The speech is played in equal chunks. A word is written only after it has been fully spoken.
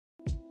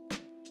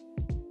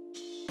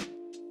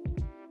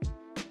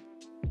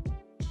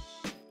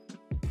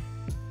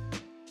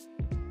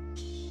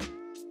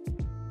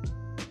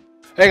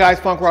Hey guys,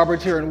 Funk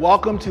Roberts here, and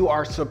welcome to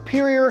our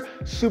Superior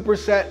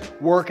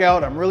Superset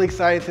workout. I'm really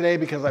excited today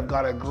because I've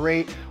got a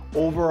great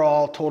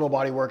overall total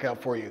body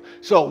workout for you.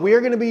 So we are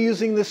going to be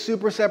using the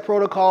Superset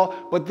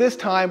protocol, but this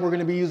time we're going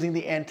to be using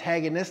the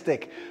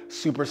antagonistic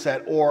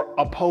superset, or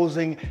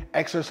opposing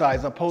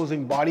exercise,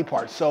 opposing body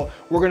parts. So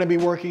we're going to be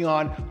working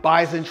on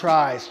bis and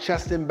tris,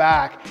 chest and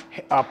back,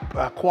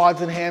 quads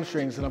and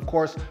hamstrings, and of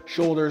course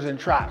shoulders and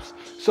traps.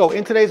 So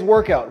in today's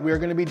workout, we are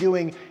going to be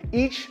doing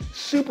each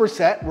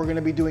superset. We're going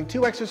to be doing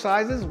 2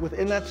 exercises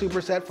within that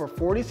superset for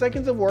 40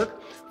 seconds of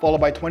work,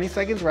 followed by 20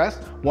 seconds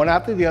rest, one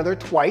after the other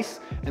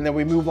twice, and then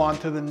we move on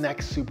to the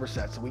next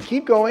superset. So we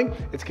keep going,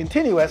 it's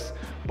continuous,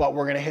 but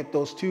we're gonna hit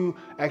those 2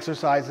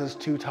 exercises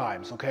 2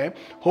 times, okay?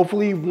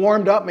 Hopefully you've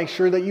warmed up. Make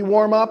sure that you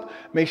warm up.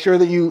 Make sure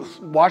that you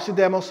watch the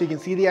demo so you can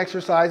see the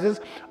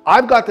exercises.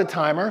 I've got the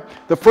timer.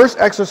 The first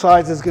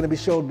exercise is gonna be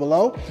shown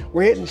below.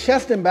 We're hitting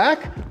chest and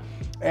back,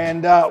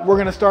 and we're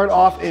gonna start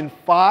off in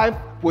 5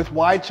 with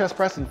wide chest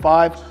press in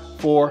 5,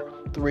 4,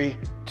 3,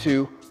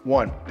 2,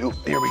 1. Ooh,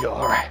 here we go,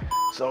 all right.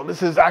 So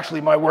this is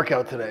actually my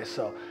workout today,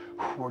 so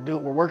we're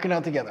working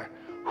out together.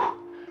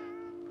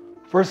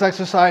 First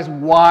exercise,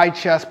 wide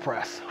chest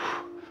press.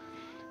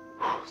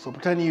 So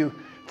pretend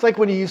it's like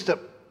when you used to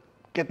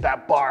get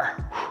that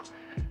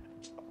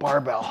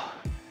barbell.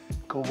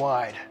 Go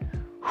wide.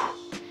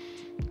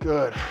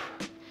 Good.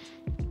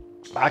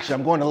 Actually,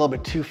 I'm going a little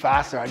bit too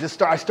fast there.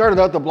 I started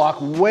out the block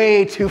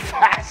way too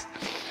fast.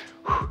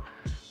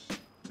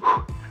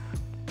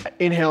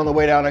 Inhale on the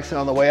way down,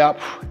 exhale on the way up.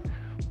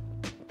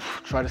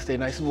 Try to stay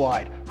nice and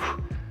wide.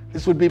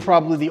 This would be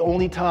probably the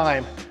only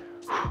time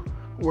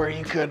where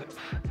you could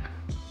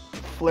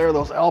flare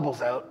those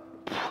elbows out.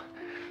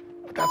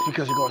 But that's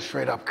because you're going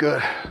straight up.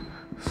 Good.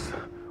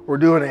 We're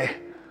doing a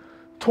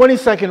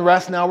 20-second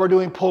rest. Now we're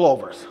doing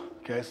pullovers.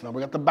 Okay, so now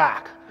we got the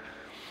back.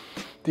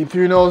 Deep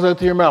through your nose, out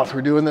through your mouth.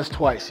 We're doing this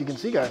twice. You can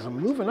see, guys, I'm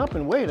moving up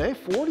in weight, eh?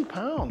 40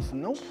 pounds,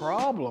 no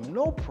problem,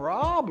 no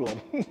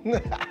problem.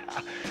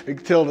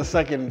 Until the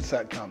second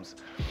set comes.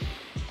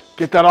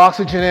 Get that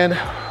oxygen in.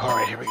 All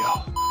right, here we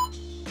go.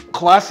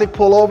 Classic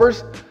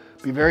pullovers.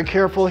 Be very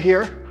careful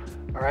here.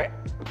 All right.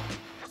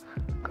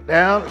 Go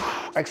down,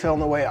 exhale on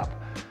the way up.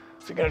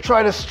 So you're gonna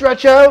try to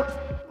stretch out.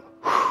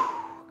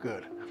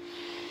 Good.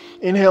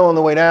 Inhale on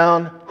the way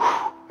down,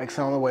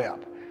 exhale on the way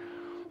up.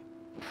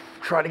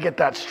 Try to get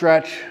that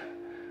stretch.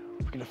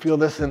 You're gonna feel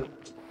this in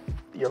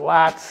your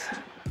lats.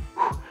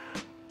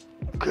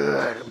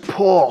 Good,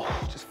 pull.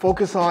 Just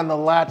focus on the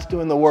lats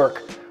doing the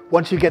work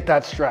once you get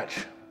that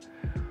stretch.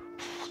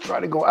 Try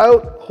to go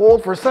out,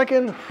 hold for a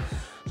second.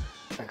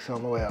 Exhale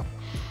on the way up.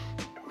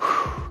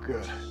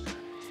 Good.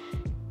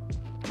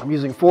 I'm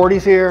using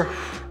 40s here.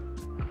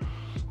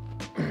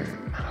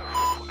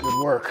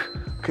 Good work.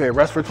 Okay,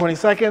 rest for 20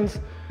 seconds.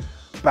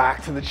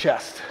 Back to the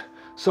chest.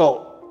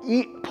 So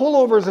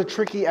pullover is a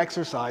tricky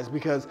exercise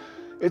because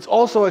it's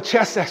also a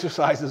chest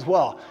exercise as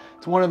well.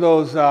 It's one of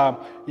those,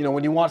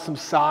 when you want some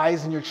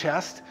size in your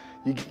chest,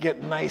 you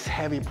get nice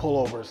heavy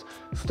pullovers.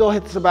 Still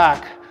hits the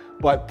back,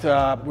 but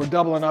we're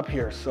doubling up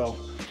here. So,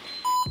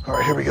 all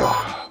right, here we go.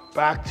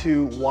 Back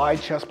to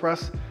wide chest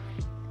press.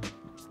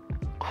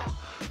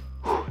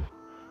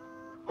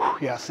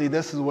 Yeah, see,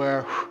 this is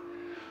where,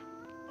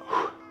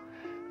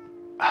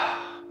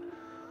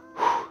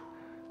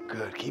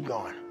 good, keep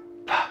going.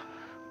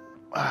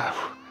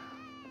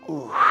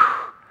 Ooh,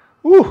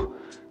 ooh,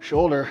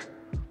 shoulder.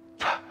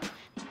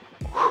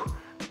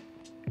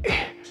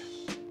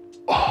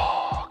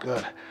 Oh,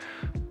 good.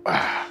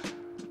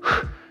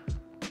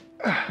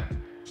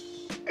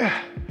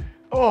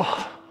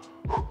 Oh,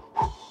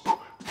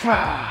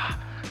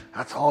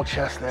 that's all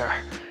chest there.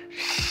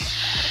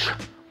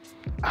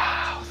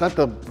 Was that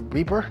the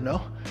beeper?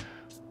 No?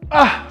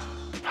 Oh,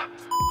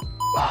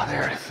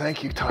 there it is.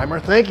 Thank you, timer.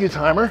 Thank you,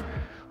 timer.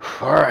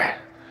 All right.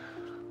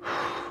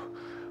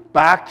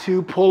 Back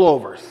to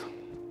pullovers.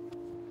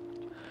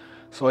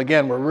 So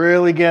again, we're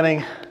really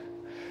getting,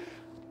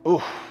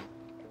 ooh,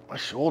 my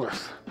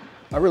shoulders.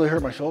 I really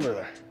hurt my shoulder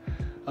there.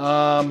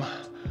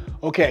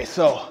 Okay,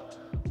 so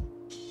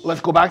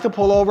let's go back to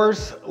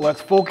pullovers. Let's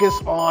focus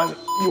on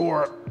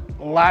your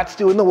lats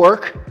doing the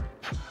work.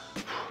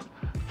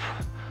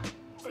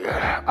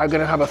 I'm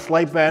gonna have a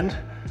slight bend.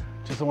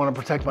 Just want to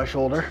protect my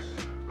shoulder.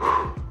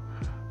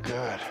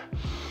 Good.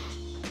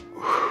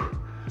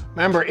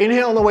 Remember,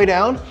 inhale on the way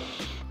down.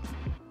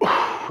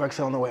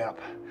 Exhale on the way up.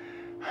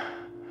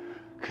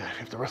 Good.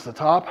 Lift the rest of the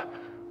top.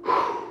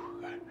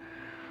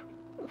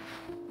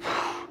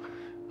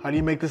 How do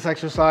you make this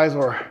exercise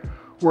or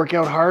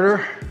workout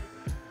harder?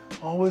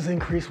 Always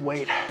increase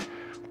weight.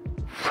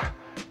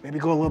 Maybe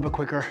go a little bit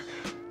quicker.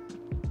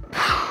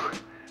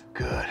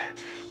 Good.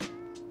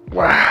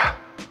 Wow.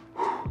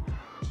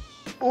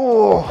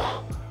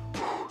 Oh.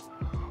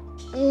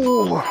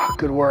 Ooh,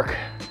 good work.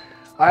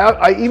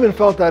 I even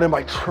felt that in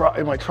my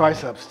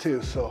triceps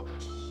too, so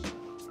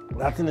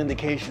that's an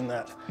indication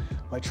that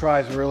my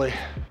chest really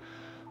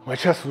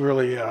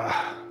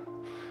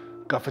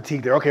got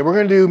fatigued there. Okay, we're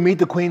gonna do meet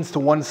the queens to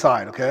one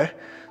side, okay?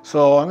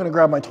 So I'm gonna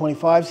grab my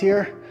 25s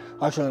here.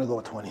 Actually, I'm gonna go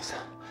with 20s.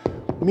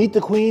 Meet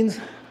the queens,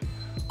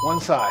 one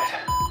side.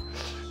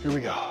 Here we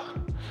go.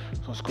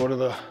 So let's go to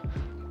the,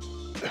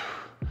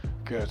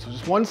 good. So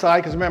just one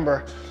side, because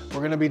remember,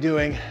 we're gonna be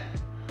doing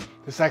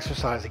this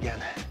exercise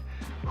again.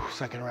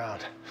 Second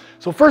round.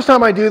 So first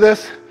time I do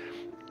this,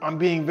 I'm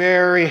being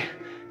very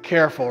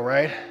careful,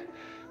 right?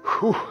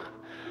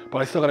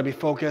 But I still gotta be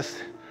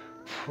focused.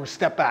 We're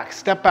step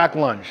back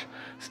lunge.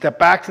 Step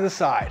back to the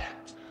side.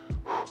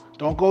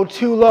 Don't go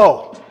too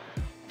low.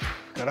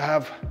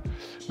 Gotta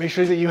make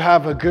sure that you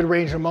have a good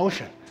range of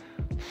motion.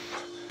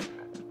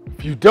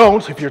 If you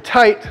don't, if you're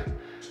tight,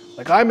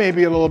 like I may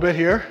be a little bit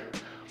here,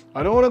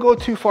 I don't wanna go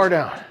too far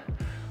down.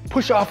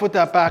 Push off with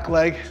that back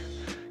leg.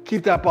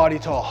 Keep that body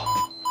tall.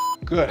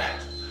 Good.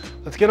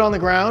 Let's get on the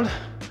ground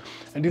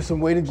and do some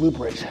weighted glute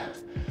bridge.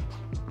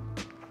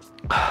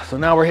 So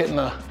now we're hitting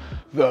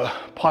the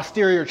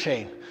posterior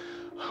chain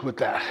with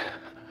that.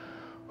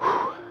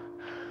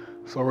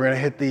 So we're gonna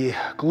hit the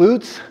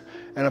glutes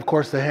and of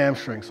course the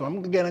hamstring. So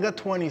again, I got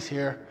 20s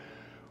here.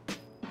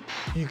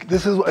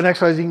 This is an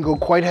exercise you can go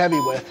quite heavy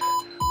with.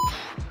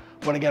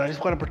 But again, I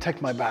just wanna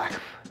protect my back.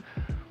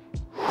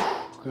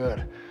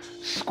 Good.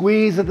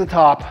 Squeeze at the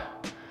top.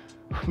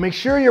 Make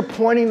sure you're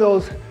pointing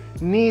those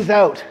knees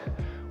out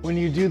when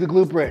you do the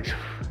glute bridge.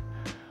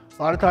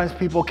 A lot of times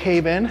people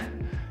cave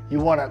in. You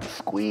wanna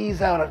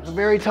squeeze out at the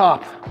very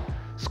top.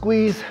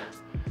 Squeeze.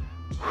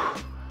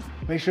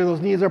 Make sure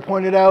those knees are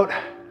pointed out.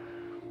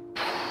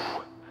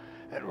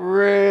 And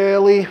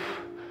really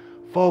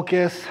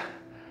focus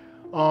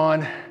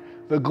on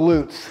the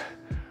glutes.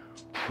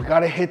 We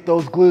gotta hit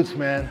those glutes,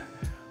 man.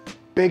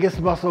 Biggest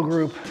muscle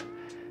group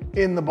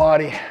in the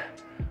body.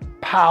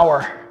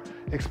 Power,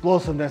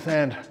 explosiveness,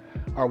 and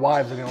our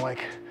wives are gonna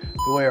like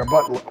the way our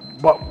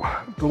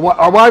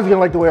our wives are gonna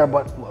like the way our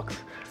butt looks.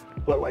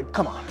 But like,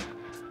 come on.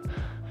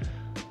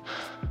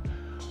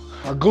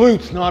 Our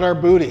glutes, not our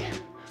booty.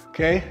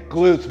 Okay,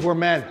 glutes, we're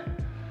men.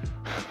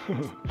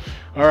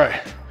 All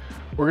right,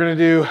 we're gonna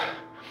do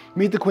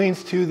meet the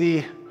queens to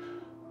the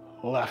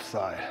left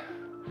side.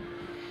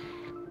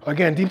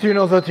 Again, deep through your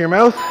nose, out to your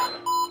mouth.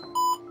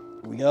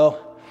 Here we go.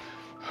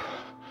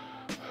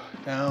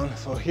 Down,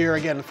 so here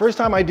again, the first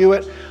time I do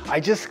it, I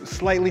just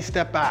slightly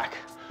step back,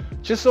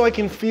 just so I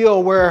can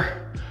feel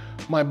where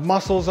my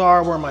muscles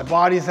are, where my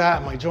body's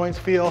at, my joints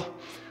feel.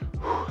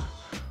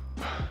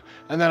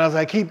 And then as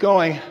I keep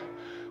going,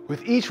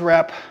 with each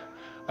rep,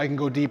 I can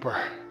go deeper.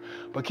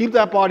 But keep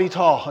that body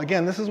tall.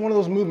 Again, this is one of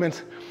those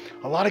movements,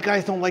 a lot of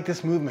guys don't like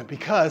this movement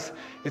because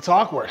it's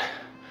awkward,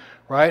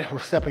 right? We're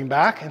stepping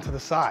back and to the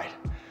side.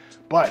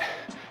 But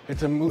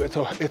it's a movement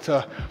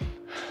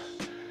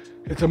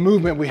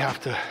we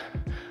have to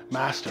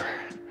master.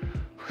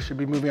 We should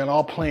be moving on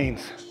all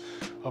planes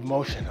of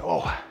motion.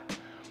 Oh,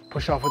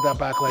 push off with that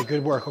back leg,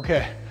 good work.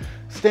 Okay,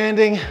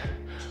 standing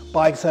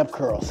bicep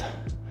curls.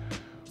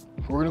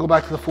 We're gonna go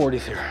back to the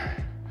 40s here.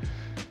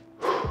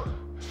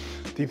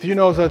 Deep through your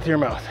nose, out to your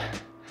mouth.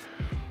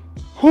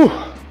 Whew.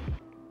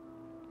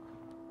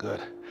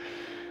 Good.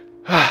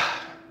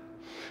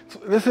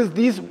 So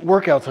these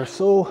workouts are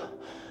so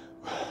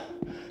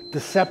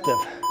deceptive,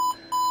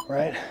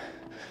 right?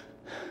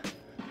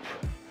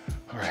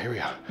 All right, here we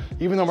go.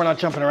 Even though we're not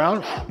jumping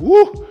around,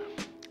 woo.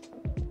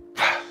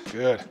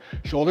 Good.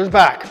 Shoulders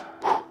back.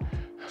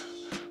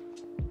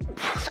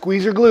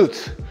 Squeeze your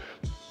glutes.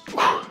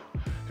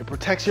 It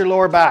protects your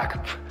lower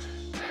back.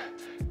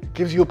 It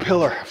gives you a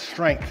pillar of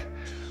strength.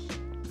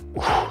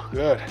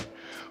 Good.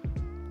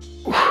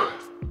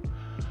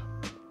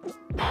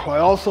 I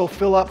also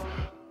fill up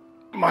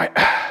my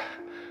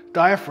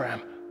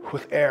diaphragm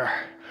with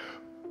air.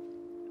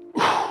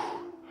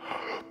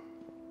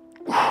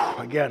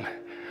 Again,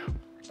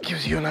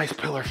 gives you a nice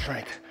pillar of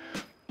strength.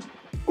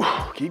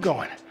 Keep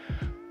going.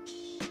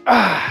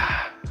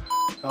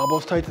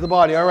 Elbows tight to the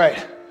body. All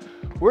right,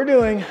 we're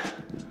doing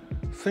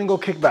single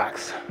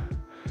kickbacks.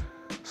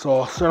 So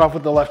I'll start off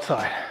with the left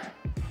side.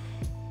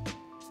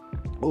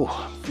 Oh,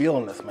 I'm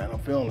feeling this, man. I'm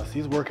feeling this.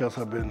 These workouts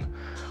have been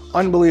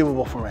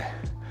unbelievable for me.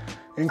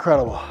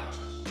 Incredible.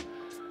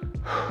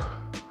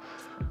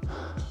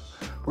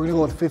 We're gonna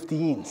go with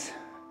 15s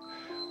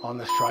on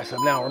this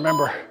tricep. Now,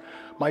 remember,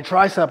 my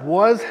tricep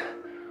was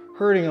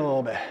hurting a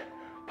little bit.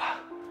 I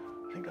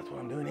think that's what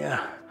I'm doing,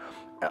 yeah.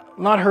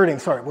 Not hurting,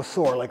 sorry, it was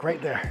sore, like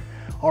right there.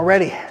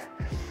 Already.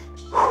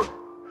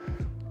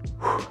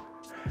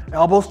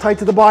 Elbows tight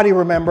to the body,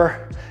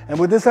 remember. And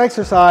with this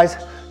exercise,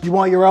 you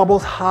want your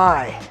elbows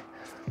high.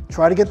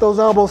 Try to get those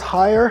elbows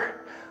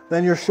higher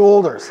than your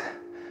shoulders.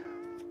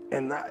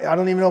 And I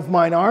don't even know if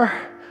mine are,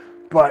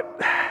 but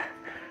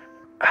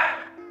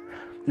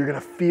you're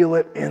gonna feel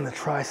it in the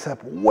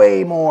tricep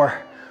way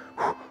more.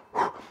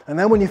 And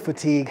then when you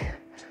fatigue,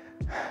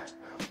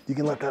 you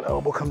can let that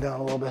elbow come down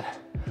a little bit.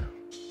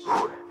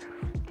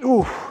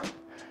 Ooh,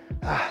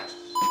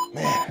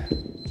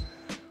 man.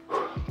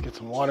 Get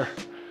some water.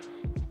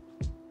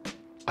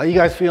 How you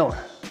guys feeling?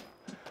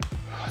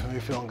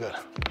 You're feeling good.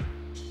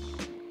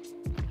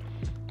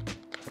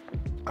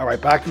 All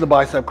right, back to the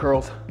bicep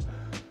curls.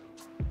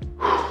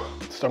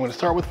 So I'm gonna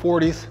start with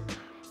 40s,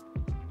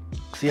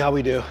 see how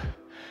we do,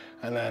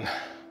 and then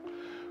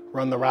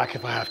run the rack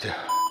if I have to.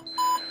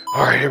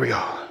 All right, here we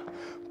go.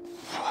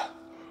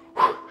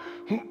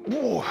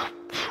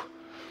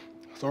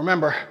 So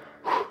remember,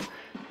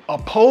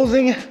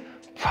 opposing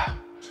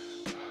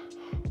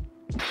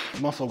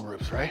muscle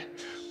groups, right?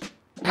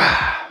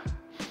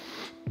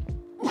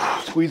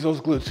 Squeeze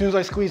those glutes. As soon as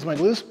I squeeze my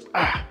glutes,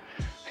 I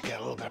get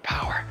a little bit of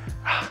power,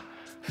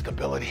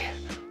 stability.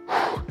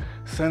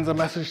 Sends a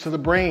message to the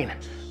brain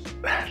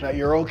that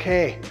you're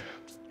okay.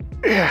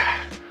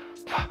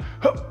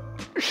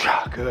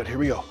 Good, here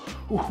we go.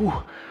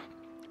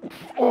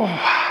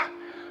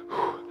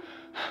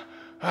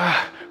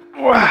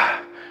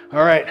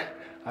 All right,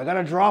 I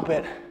gotta drop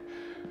it.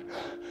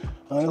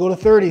 I'm gonna go to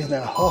 30s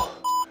now. Oh,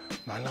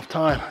 not enough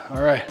time.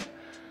 All right,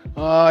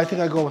 I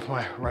think I go with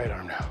my right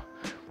arm now.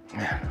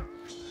 Yeah.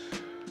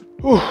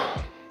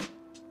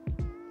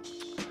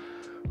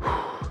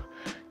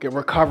 Get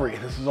recovery.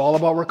 This is all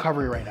about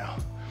recovery right now.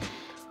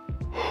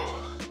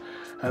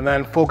 And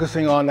then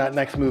focusing on that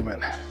next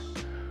movement.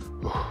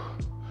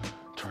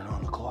 Turn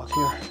on the clock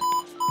here.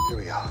 Here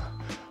we go.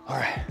 All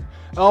right,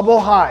 elbow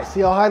high.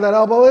 See how high that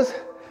elbow is?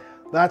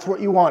 That's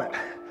what you want it.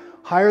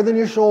 Higher than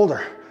your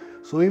shoulder.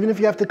 So even if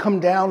you have to come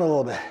down a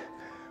little bit,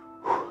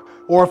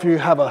 or if you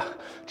have a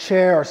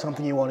chair or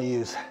something you want to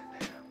use,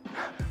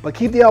 but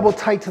keep the elbow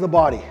tight to the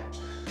body,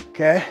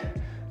 okay?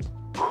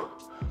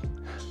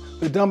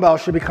 The dumbbell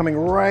should be coming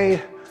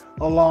right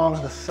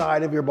along the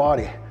side of your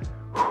body.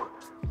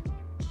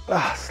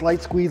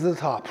 Slight squeeze at the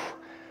top.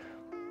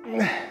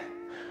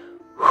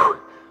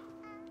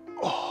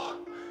 Oh,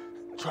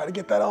 try to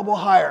get that elbow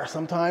higher.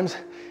 Sometimes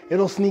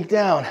it'll sneak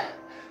down,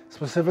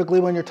 specifically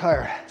when you're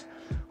tired.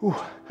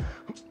 Oh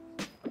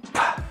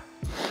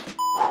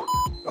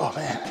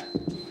man.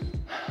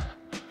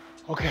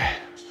 Okay,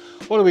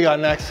 what do we got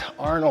next?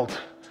 Arnold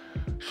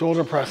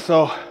shoulder press.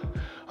 So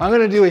I'm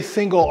gonna do a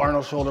single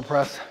Arnold shoulder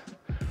press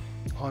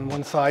on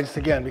one side, just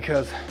again,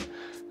 because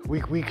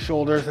weak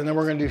shoulders, and then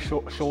we're gonna do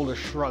shoulder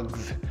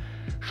shrugs.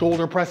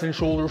 Shoulder press and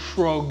shoulder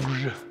shrugs.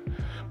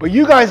 But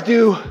you guys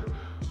do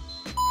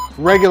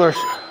regular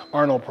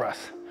Arnold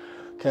press,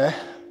 okay?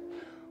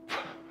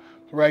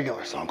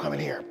 Regular, so I'm coming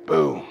here,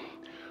 boom.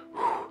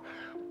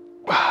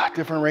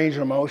 Different range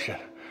of motion.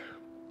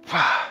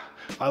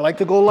 I like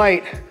to go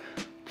light.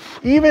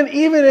 Even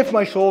if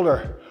my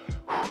shoulder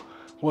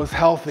was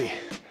healthy,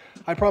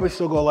 I'd probably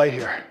still go light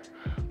here,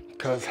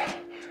 because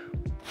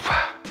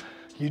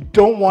you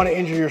don't want to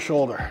injure your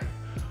shoulder.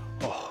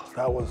 Oh,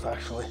 that was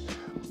actually,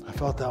 I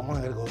felt that one.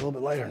 I gotta go a little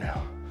bit lighter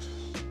now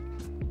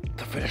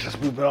to finish this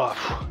movement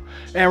off.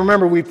 And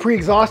remember, we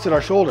pre-exhausted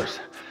our shoulders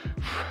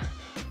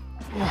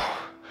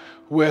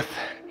with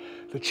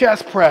the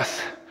chest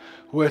press,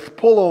 with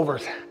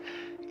pullovers,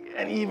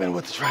 and even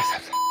with the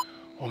triceps.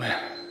 Oh man.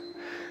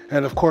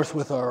 And of course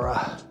with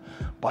our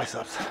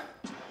biceps.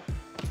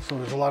 So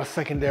there's a lot of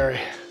secondary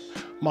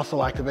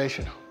muscle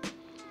activation.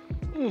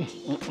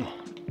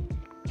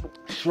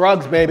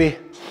 Shrugs, baby.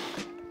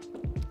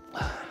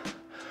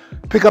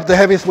 Pick up the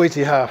heaviest weights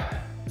you have.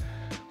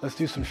 Let's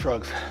do some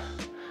shrugs.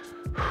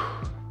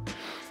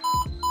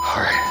 All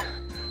right.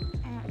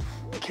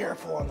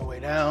 Careful on the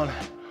way down.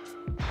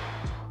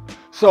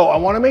 So I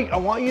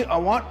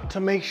want to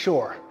make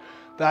sure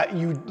that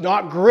you're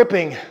not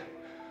gripping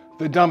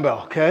the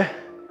dumbbell, okay?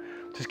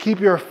 Just keep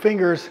your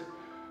fingers,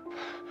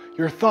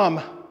 your thumb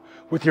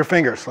with your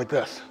fingers like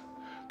this,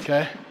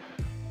 okay?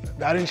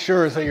 That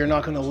ensures that you're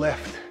not gonna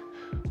lift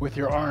with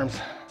your arms.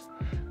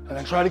 And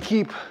then try to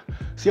keep,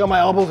 see how my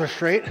elbows are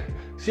straight?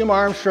 See how my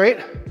arm's straight?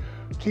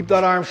 Keep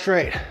that arm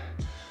straight.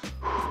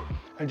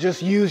 And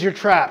just use your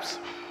traps.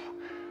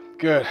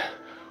 Good.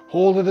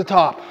 Hold at the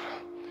top.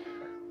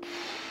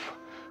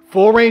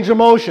 Full range of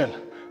motion.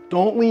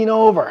 Don't lean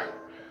over.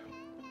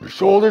 Your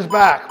shoulders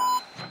back.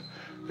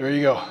 There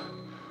you go.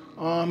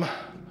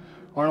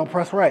 Arnold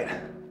press right.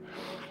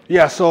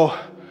 Yeah, so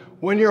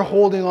when you're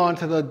holding on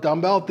to the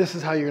dumbbell, this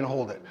is how you're gonna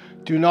hold it.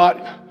 Do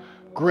not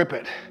grip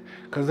it,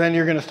 because then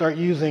you're gonna start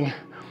using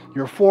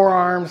your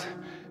forearms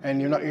and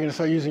you're gonna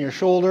start using your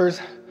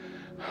shoulders.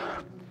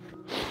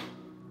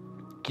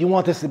 You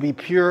want this to be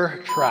pure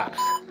traps,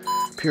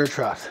 pure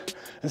traps.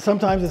 And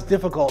sometimes it's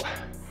difficult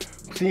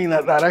seeing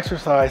that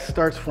exercise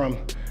starts from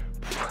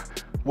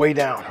way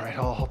down, right?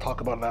 I'll talk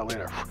about that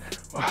later.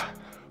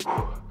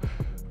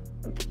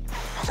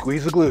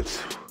 Squeeze the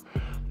glutes.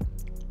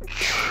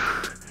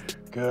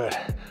 Good.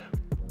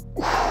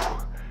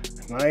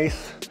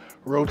 Nice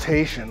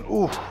rotation.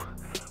 Ooh.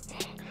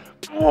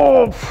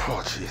 Oh,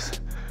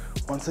 jeez.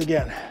 Once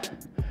again,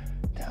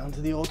 down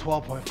to the old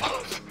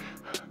 12.5.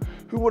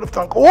 Who would have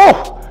thunk?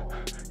 Oh!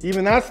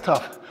 Even that's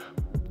tough.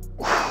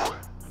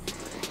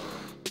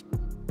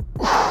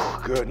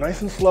 Good,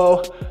 nice and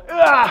slow.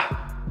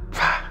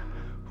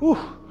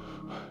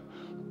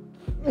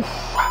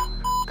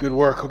 Good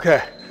work,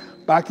 okay.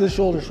 Back to the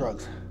shoulder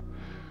shrugs.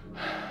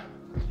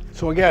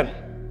 So again,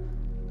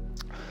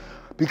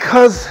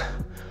 because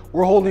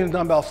we're holding the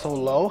dumbbell so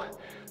low,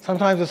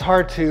 sometimes it's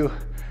hard to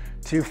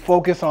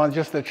focus on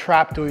just the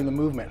trap doing the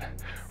movement,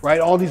 right?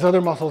 All these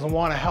other muscles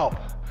want to help.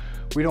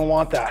 We don't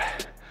want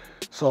that.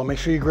 So make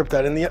sure you grip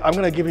that. I'm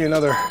gonna give you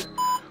another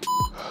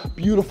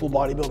beautiful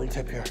bodybuilding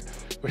tip here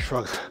with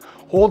shrugs.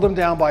 Hold them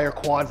down by your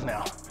quads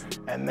now,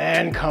 and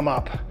then come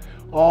up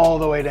all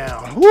the way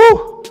down.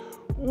 Woo!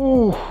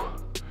 Ooh.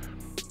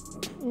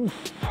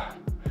 Oof.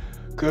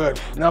 Good.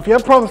 Now, if you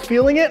have problems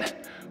feeling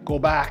it, go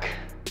back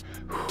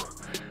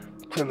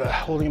to the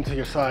holding them to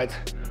your sides.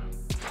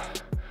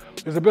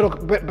 There's a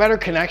bit better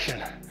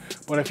connection,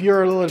 but if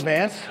you're a little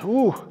advanced,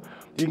 ooh,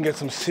 you can get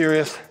some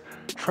serious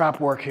trap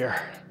work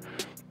here.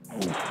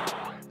 Ooh.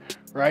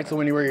 Right? So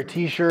when you wear your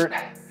t-shirt,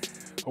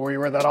 or you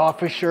wear that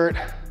office shirt,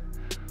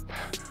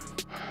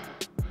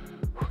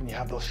 when you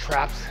have those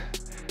traps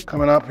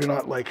coming up, you're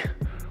not like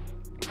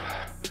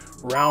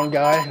round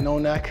guy, no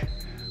neck.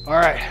 All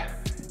right,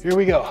 here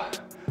we go.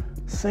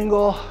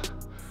 Single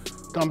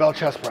dumbbell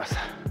chest press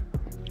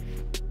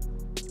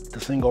to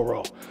single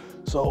row.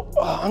 So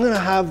I'm gonna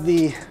have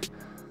the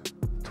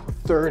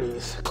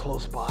 30s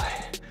close by,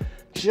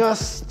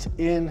 just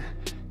in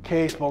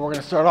case, but we're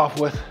gonna start off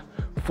with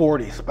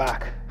 40s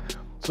back.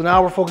 So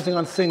now we're focusing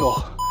on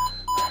single,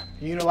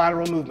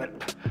 unilateral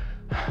movement.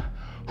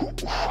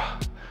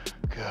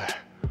 Good.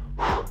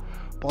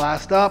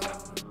 Blast up.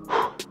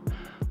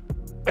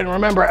 And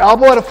remember,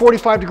 elbow at a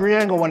 45-degree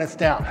angle when it's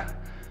down,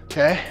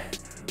 okay?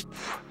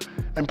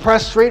 And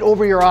press straight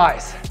over your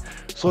eyes,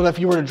 so that if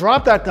you were to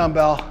drop that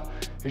dumbbell,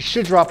 it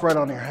should drop right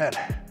on your head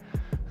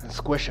and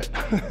squish it,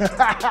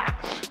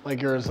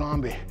 like you're a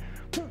zombie.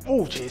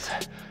 Oh, geez.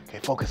 Okay,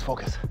 focus,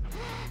 focus.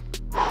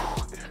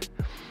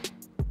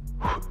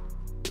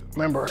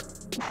 Remember,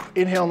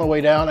 inhale on the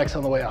way down, exhale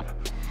on the way up.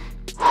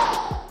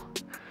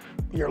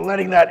 You're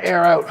letting that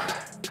air out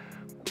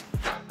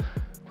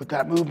with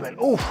that movement.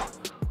 Ooh.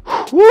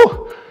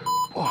 Woo.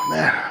 Oh,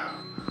 man.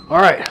 All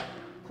right,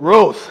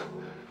 rows.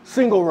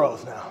 Single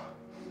rows now.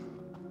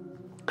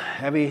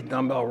 Heavy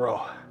dumbbell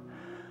row.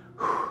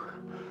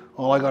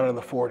 All I got are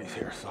the 40s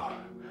here, so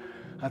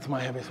that's my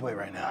heaviest weight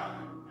right now.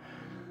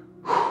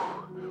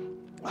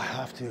 I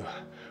have to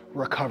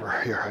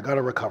recover here. I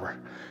gotta recover.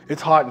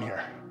 It's hot in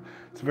here.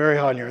 It's very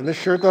hot in here. And this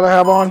shirt that I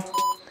have on,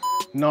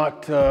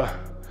 not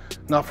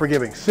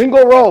forgiving.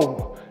 Single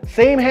row,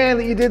 same hand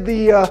that you did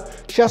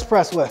the chest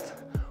press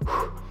with.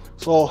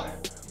 So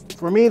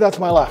for me, that's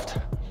my left.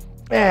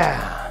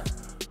 Yeah.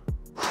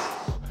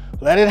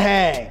 Let it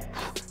hang,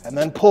 and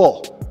then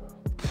pull.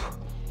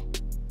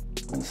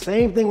 And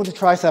same thing with the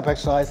tricep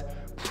exercise.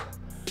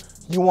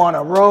 You want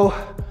to row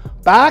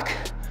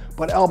back,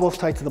 but elbows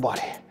tight to the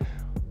body.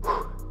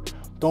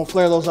 Don't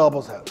flare those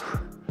elbows out.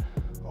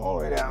 All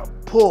the way down,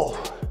 pull.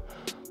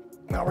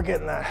 Now we're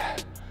getting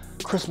that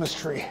Christmas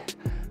tree.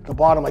 The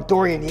bottom, like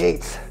Dorian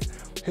Yates.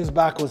 His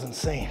back was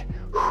insane.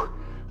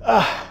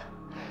 Oh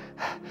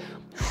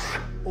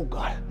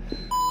God.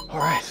 All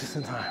right, just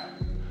in time.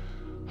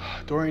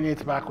 Dorian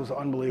Yates' back was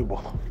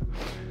unbelievable.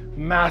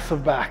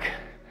 Massive back.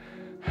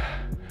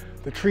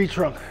 The tree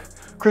trunk,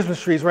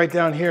 Christmas trees right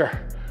down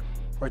here.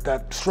 Right,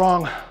 that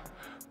strong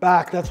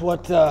back, that's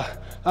what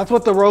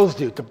the rows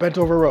do, the bent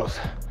over rows.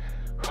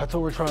 That's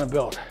what we're trying to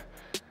build.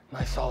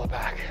 Nice solid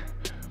back.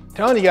 I'm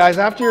telling you guys,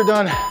 after you're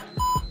done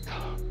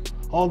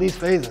all these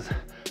phases,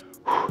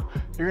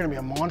 you're gonna be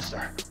a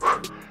monster.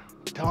 I'm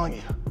telling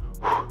you.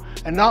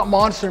 And not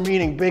monster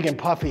meaning big and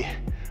puffy,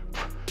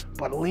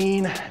 but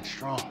lean and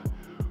strong.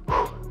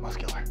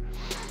 Muscular.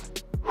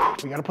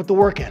 We gotta put the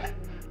work in.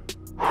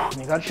 And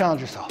you gotta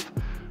challenge yourself.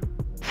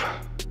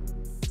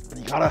 And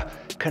you gotta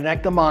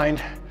connect the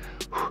mind,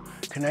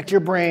 connect your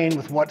brain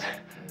with what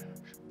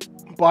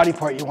body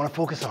part you wanna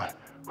focus on.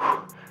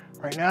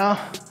 Right now,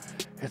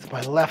 it's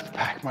my left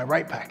pec, my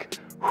right pec.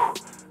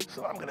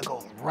 So I'm gonna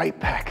go right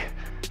pec.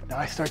 Now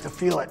I start to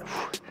feel it.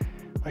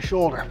 My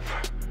shoulder.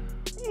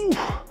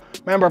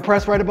 Remember,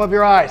 press right above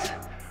your eyes.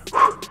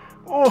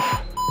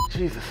 Oh,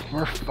 Jesus,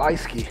 Murph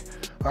Weisky.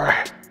 All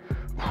right.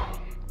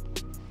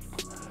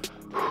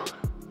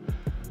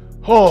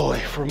 Holy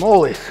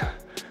frimoles,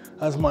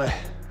 as my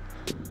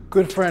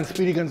good friend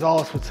Speedy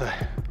Gonzalez would say.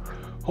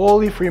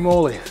 Holy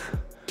frimoles.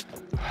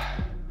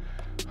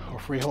 Or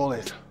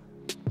frijoles.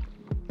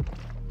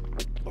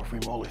 Or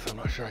frimoles, I'm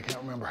not sure, I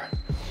can't remember.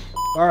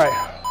 All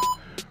right,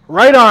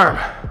 right arm.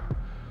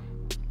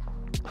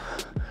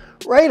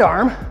 Right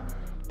arm.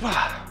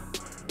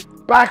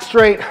 Back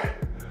straight,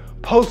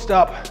 post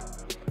up,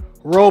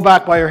 roll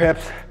back by your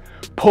hips,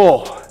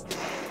 pull,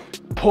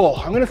 pull.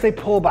 I'm gonna say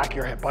pull back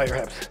by your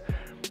hips.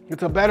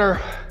 It's a better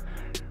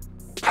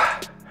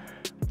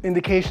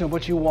indication of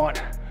what you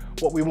want,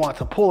 what we want.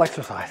 It's a pull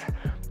exercise.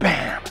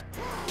 Bam,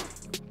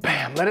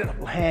 bam, let it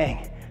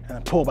hang, and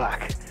then pull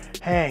back.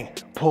 Hang,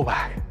 pull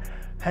back,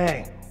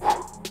 hang,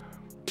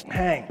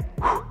 hang,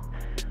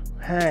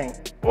 hang,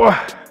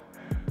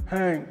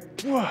 hang,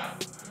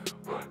 oh.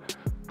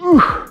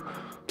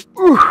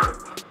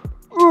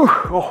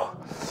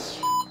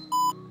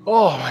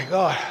 Oh my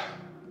God.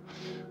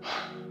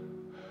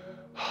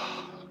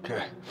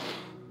 Okay.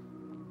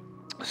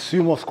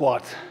 Sumo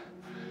squats.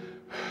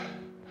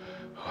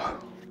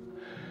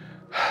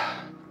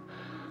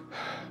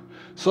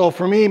 So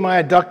for me,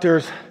 my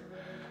adductors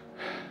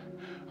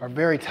are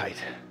very tight.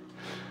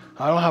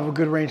 I don't have a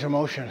good range of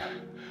motion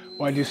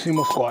when I do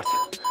sumo squats.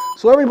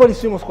 So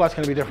everybody's sumo squat's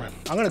gonna be different.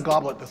 I'm gonna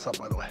goblet this up,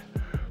 by the way.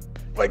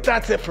 Like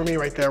that's it for me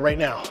right there, right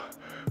now.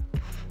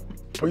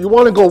 But you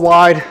wanna go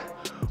wide,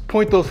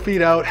 point those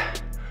feet out,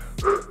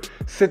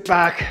 sit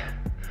back,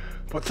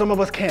 but some of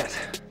us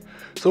can't.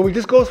 So we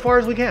just go as far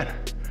as we can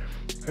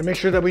and make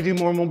sure that we do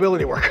more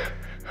mobility work.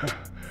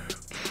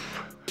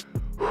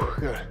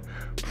 Good.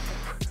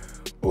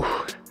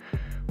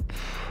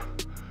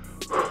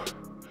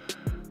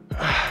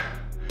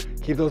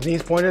 Keep those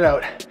knees pointed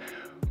out.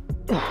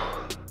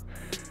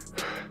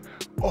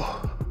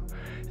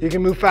 You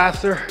can move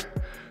faster.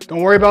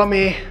 Don't worry about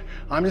me.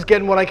 I'm just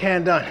getting what I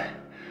can done.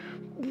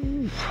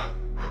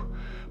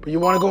 But you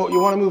want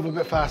to move a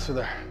bit faster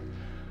there.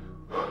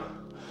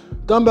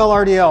 Dumbbell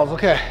RDLs,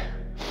 okay.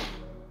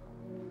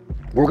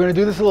 We're gonna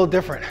do this a little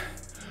different.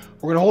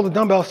 We're gonna hold the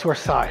dumbbells to our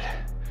side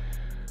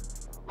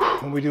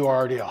when we do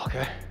our RDL,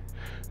 okay?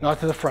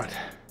 Not to the front.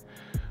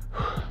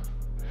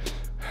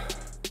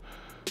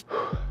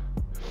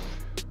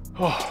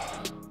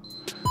 Oh.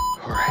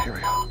 All right, here we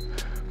go.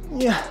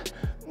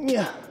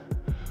 Yeah.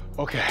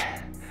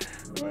 Okay.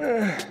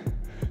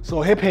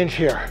 So hip hinge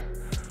here.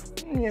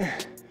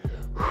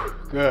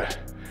 Good.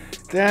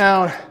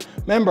 Down.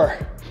 Remember,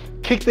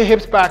 kick the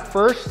hips back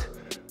first.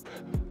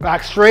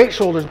 Back straight,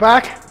 shoulders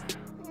back.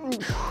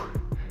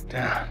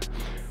 Down.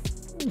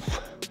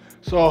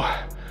 So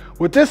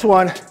with this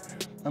one,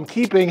 I'm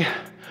keeping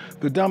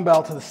the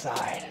dumbbell to the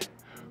side.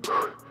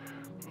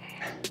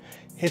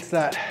 Hits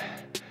that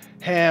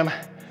ham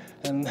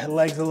and the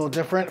legs a little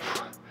different.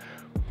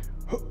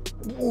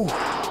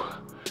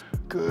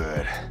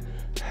 Good.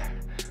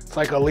 It's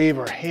like a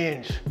lever,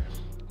 hinge.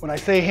 When I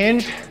say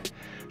hinge,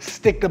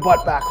 stick the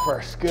butt back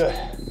first. Good.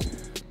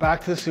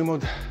 Back to the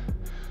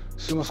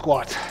sumo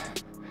squats.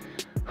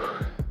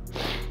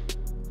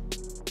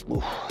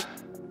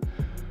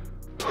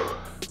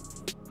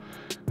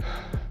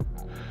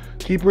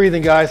 Keep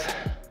breathing, guys.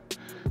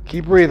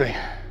 Keep breathing.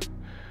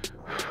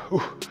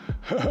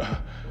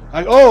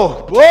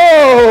 Oh,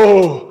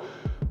 whoa!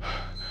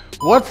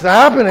 What's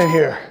happening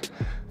here?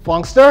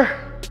 Funkster?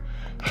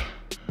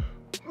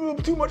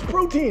 Too much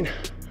protein.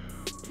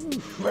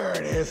 There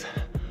it is.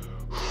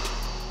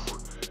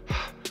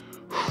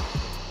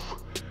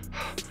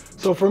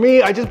 So for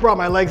me, I just brought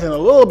my legs in a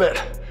little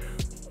bit,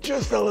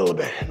 just a little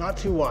bit, not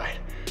too wide,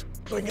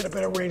 so I can get a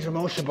better range of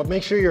motion, but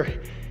make sure your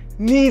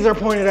knees are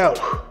pointed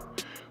out.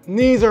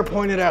 Knees are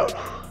pointed out.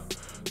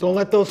 Don't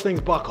let those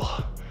things buckle.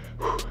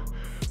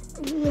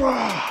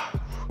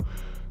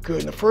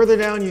 Good, and the further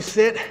down you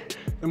sit,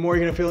 the more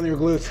you're gonna feel in your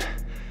glutes,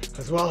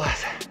 as well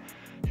as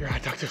your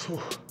adductors.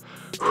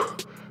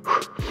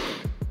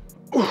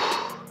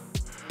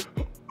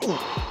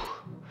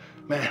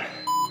 Man,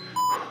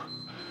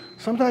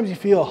 sometimes you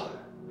feel,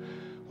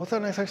 what's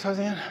that next exercise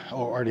again?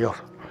 Oh, RDL.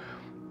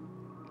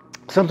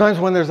 Sometimes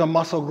when there's a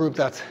muscle group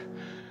that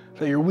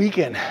you're weak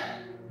in,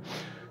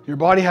 your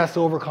body has to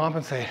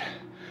overcompensate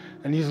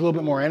and use a little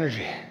bit more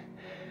energy.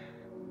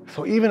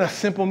 So even a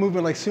simple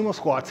movement like sumo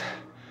squats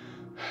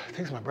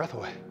takes my breath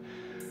away.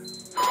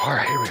 All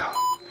right, here we go.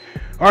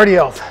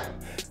 RDLs.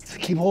 Just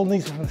keep holding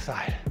these from the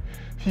side.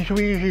 There it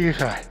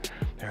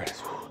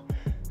is.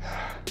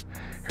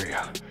 Here we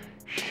go.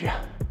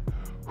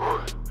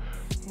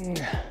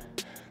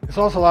 This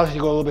also allows you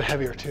to go a little bit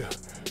heavier too.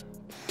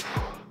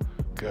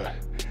 Good.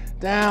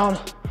 Down.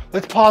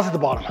 Let's pause at the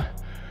bottom.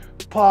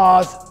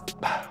 Pause.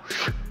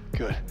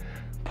 Good.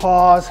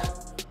 Pause.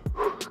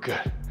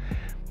 Good.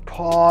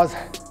 Pause.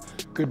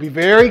 Good. Be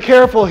very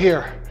careful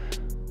here.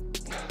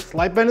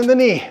 Slight bend in the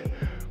knee.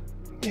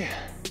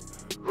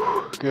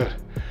 Good.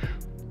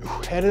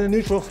 Head in a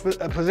neutral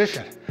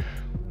position.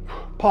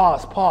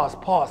 Pause, pause,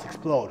 pause,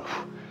 explode.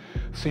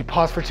 So you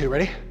pause for 2,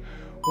 ready?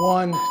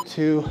 1,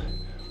 2,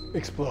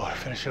 explode,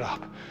 finish it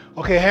up.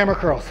 Okay, hammer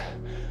curls.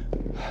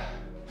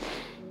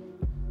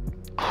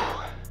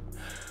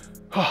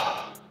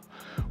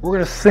 We're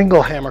gonna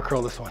single hammer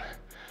curl this one.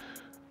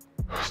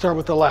 Start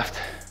with the left.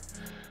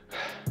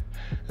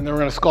 And then we're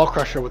gonna skull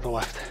crusher with the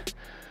left.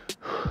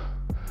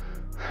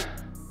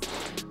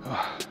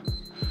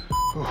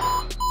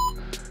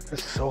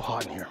 It's so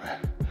hot in here,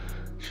 man.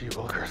 Gee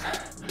willikers.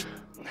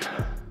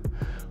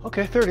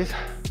 Okay, 30s.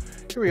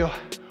 Here we go.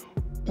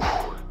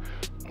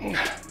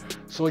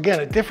 So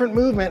again, a different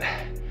movement.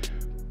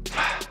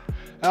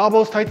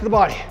 Elbows tight to the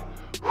body.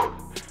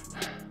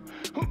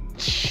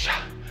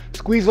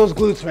 Squeeze those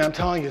glutes, man. I'm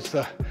telling you, it's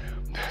the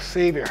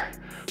savior.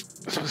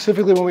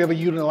 Specifically when we have a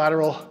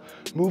unilateral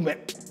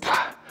movement.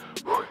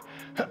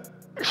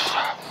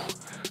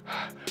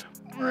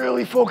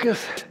 Really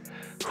focus.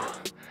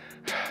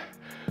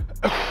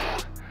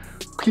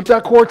 Keep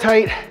that core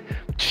tight.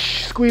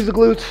 Squeeze the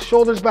glutes,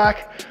 shoulders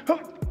back.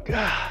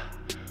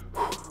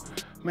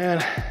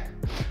 Man,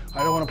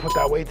 I don't want to put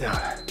that weight down.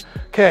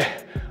 Okay,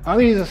 I'm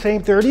gonna use the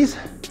same 30s,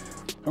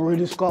 and we're gonna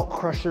do skull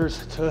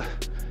crushers to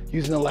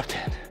using the left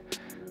hand.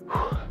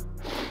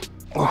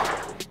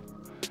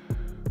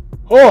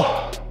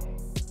 Oh,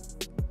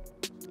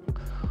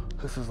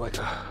 this is like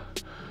a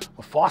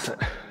faucet.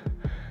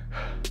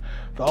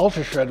 The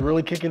ultra shred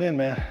really kicking in,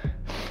 man.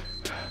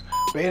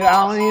 Beta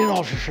alanine and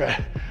ultra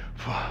shred.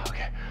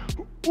 Okay.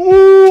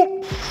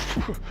 Ooh.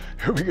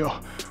 Here we go.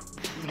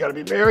 You gotta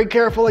be very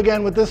careful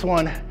again with this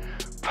one.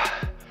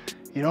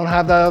 You don't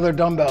have that other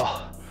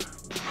dumbbell.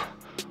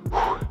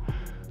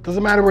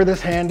 Doesn't matter where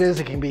this hand is.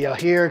 It can be out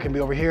here, it can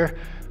be over here.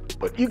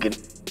 But you can,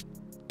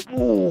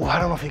 ooh, I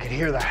don't know if you can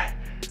hear that,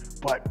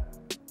 but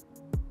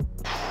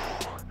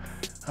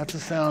that's the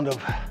sound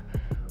of,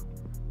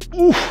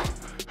 oof,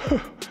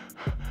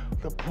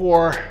 the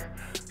poor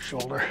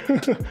shoulder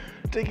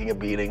taking a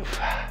beating.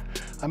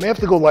 I may have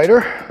to go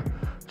lighter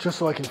just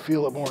so I can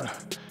feel it more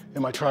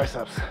in my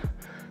triceps.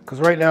 Because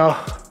right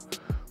now,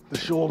 the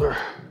shoulder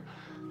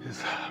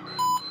is,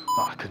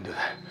 oh, I couldn't do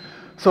that.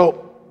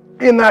 So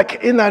in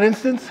that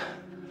instance,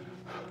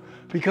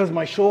 because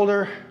my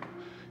shoulder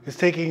is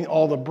taking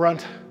all the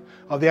brunt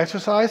of the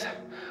exercise,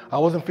 I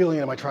wasn't feeling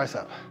it in my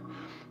tricep.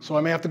 So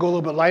I may have to go a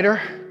little bit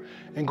lighter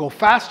and go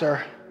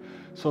faster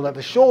so that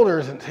the shoulder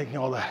isn't taking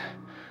all that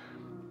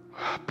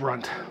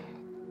brunt.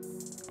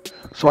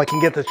 So I can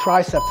get the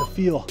tricep to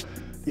feel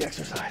the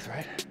exercise,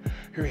 right?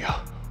 Here we go.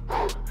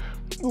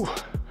 Ooh.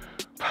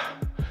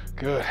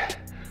 Good.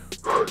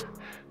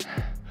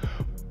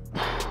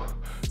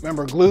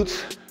 Remember,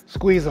 glutes,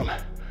 squeeze them.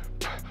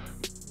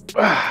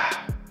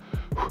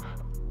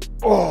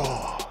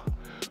 Oh.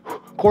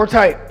 Core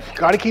tight.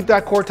 Got to keep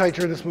that core tight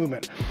during this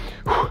movement.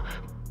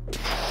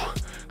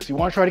 So you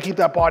want to try to keep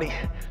that body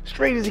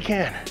straight as you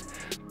can.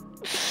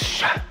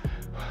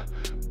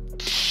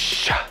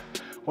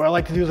 What I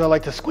like to do is I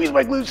like to squeeze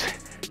my glutes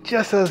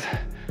just as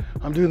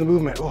I'm doing the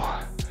movement.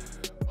 Oh.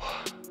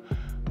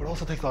 But it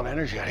also takes a lot of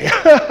energy out of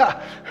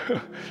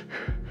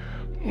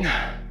you.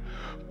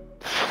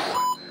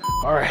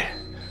 All right,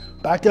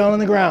 back down on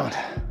the ground.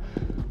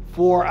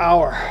 4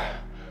 hour.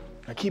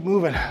 I keep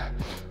moving.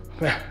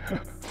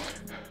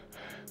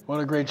 What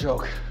a great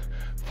joke.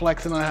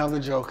 Flex and I have the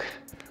joke.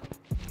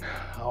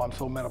 Oh, I'm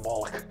so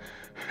metabolic.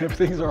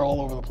 Things are all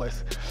over the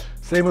place.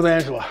 Same with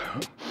Angela.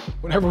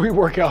 Whenever we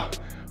work out,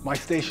 my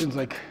station's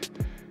like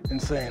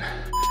insane.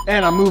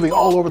 And I'm moving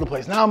all over the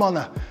place. Now I'm on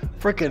the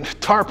freaking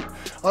tarp.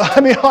 I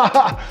mean,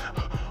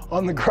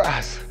 on the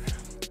grass.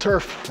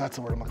 Turf, that's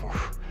the word I'm looking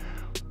for.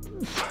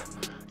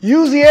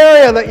 Use the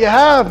area that you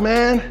have,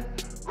 man.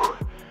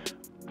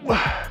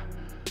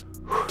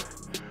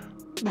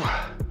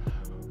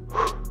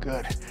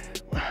 Good.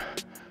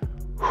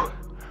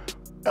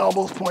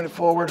 Elbows pointed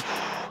forward.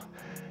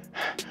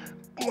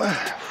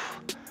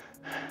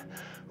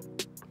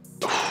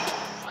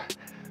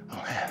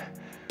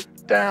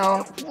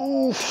 Down.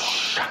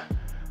 Oof.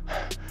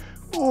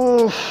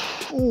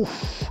 Oof.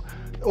 Oof.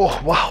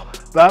 Oh, wow.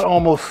 That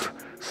almost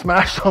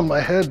smashed on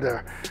my head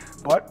there.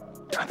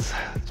 But that's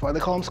why they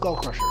call them skull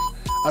crushers.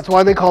 That's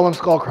why they call them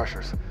skull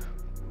crushers.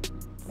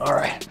 All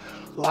right.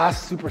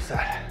 Last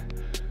superset.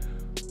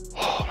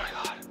 Oh my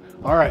God.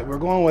 All right. We're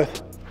going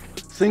with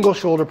single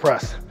shoulder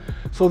press.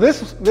 So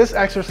this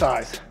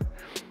exercise,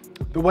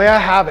 the way I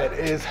have it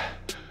is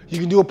you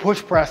can do a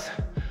push press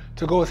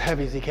to go as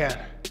heavy as you can.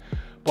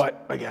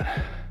 But again,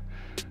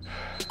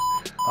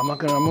 I'm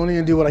only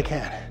gonna do what I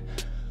can.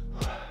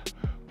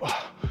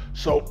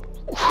 So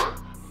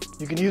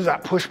you can use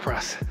that push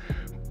press.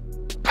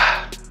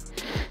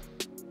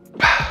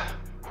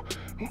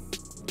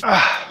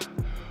 A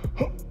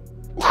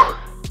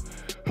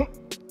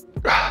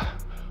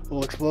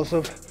little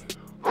explosive.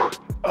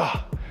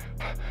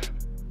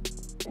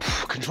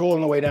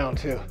 Controlling the way down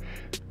too.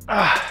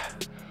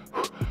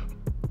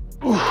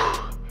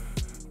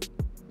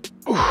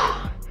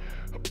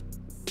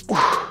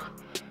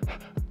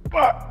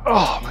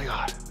 Oh my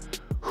God.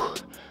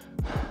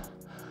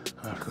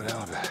 I have to go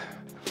down a bit.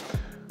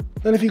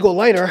 Then if you go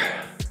lighter,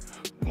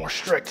 more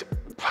strict,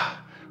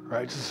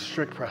 right? Just a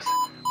strict press.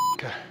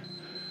 Okay.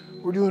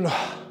 We're doing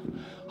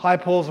high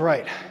pulls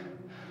right.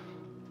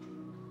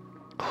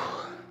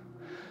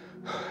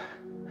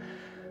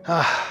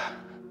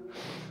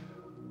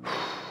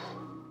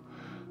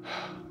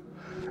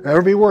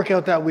 Every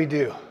workout that we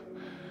do,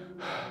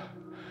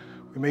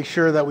 we make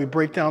sure that we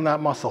break down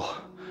that muscle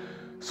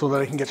so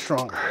that it can get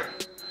stronger.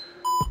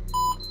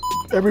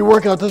 Every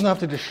workout doesn't have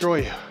to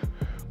destroy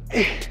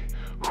you.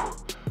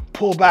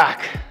 Pull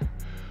back,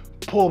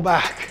 pull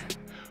back.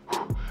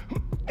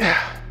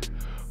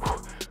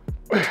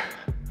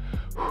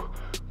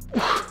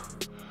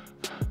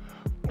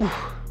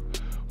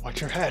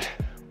 Watch your head.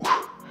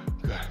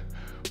 Good.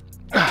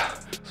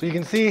 So you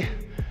can see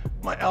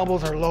my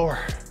elbows are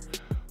lower.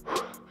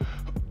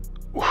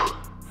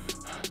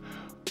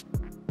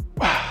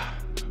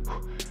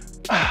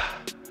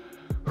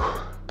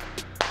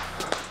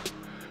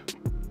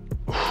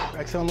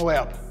 Exhale on the way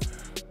up.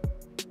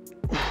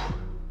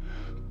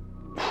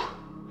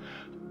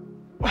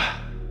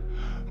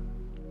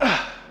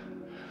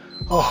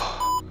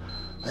 Oh,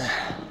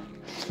 man.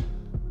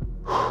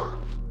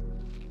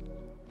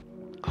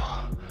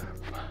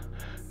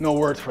 No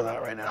words for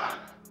that right now.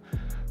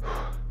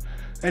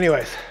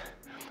 Anyways,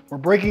 we're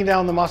breaking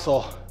down the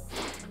muscle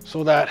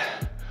so that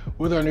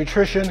with our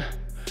nutrition,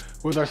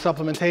 with our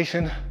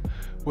supplementation,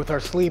 with our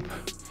sleep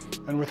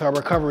and with our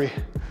recovery,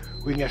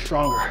 we can get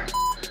stronger,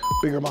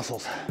 bigger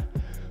muscles.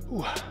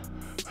 Ooh.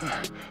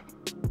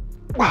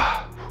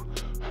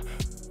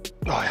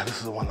 Oh yeah, this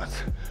is the one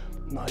that's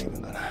not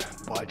even gonna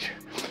budge.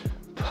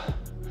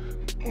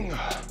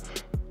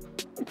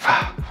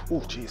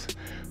 Oh jeez.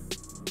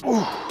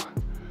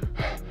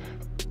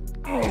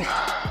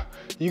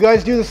 You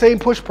guys do the same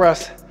push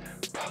press.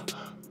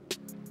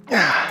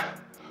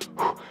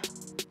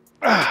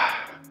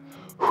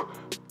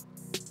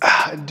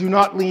 Do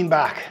not lean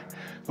back.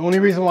 The only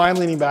reason why I'm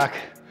leaning back,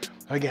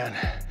 again,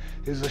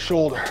 is the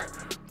shoulder.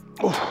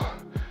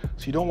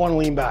 So you don't want to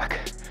lean back.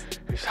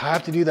 You just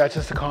have to do that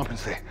just to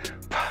compensate.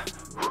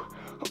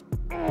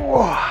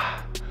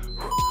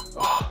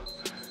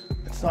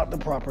 It's not the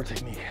proper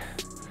technique.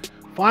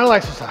 Final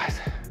exercise.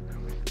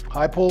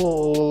 High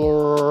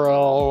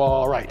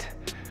pull right.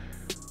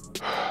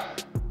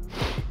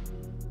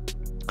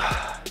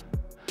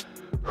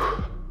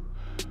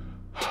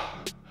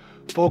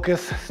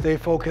 Focus, stay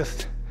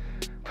focused.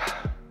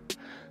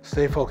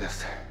 Stay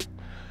focused.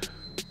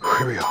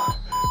 Here we go.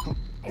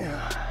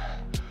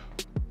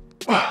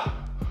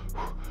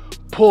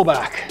 Pull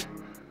back.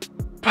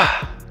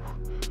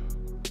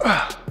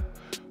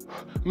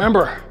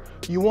 Remember,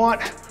 you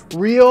want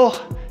real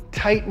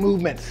tight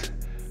movements,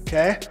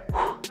 okay?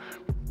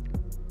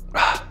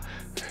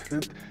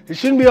 It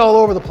shouldn't be all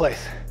over the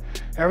place.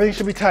 Everything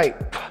should be tight.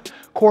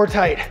 Core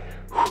tight,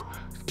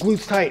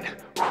 glutes tight.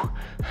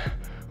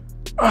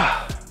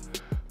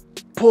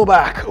 Pull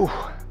back.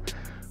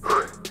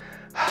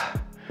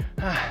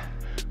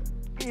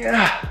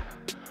 Yeah.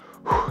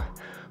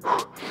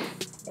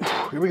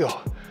 Here we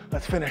go.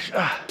 Let's finish.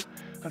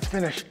 Let's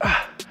finish.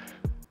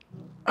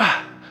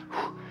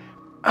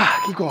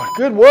 Keep going.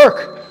 Good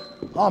work.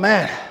 Oh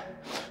man,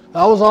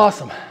 that was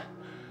awesome.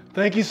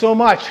 Thank you so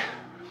much.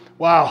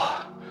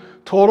 Wow.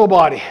 Total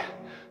body.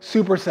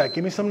 Superset.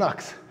 Give me some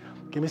knucks.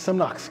 Give me some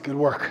knucks. Good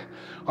work.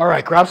 All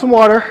right, grab some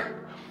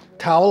water.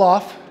 Towel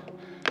off,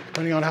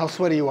 depending on how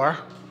sweaty you are.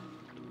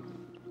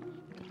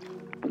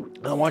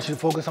 And I want you to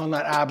focus on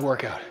that ab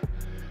workout.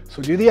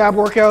 So do the ab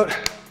workout,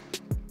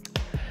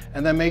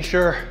 and then make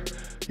sure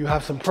you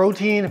have some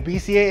protein,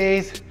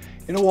 BCAAs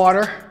in the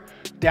water.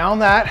 Down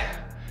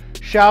that,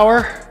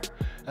 shower,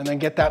 and then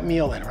get that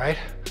meal in, right?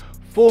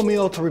 Full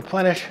meal to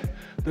replenish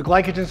the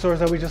glycogen stores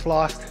that we just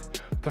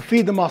lost, to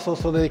feed the muscles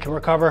so that they can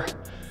recover,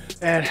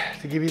 and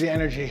to give you the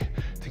energy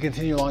to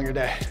continue along your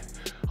day.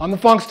 I'm the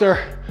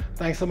Funkster.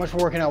 Thanks so much for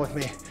working out with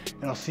me,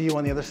 and I'll see you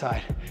on the other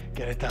side.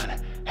 Get it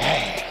done.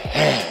 Hey,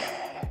 hey.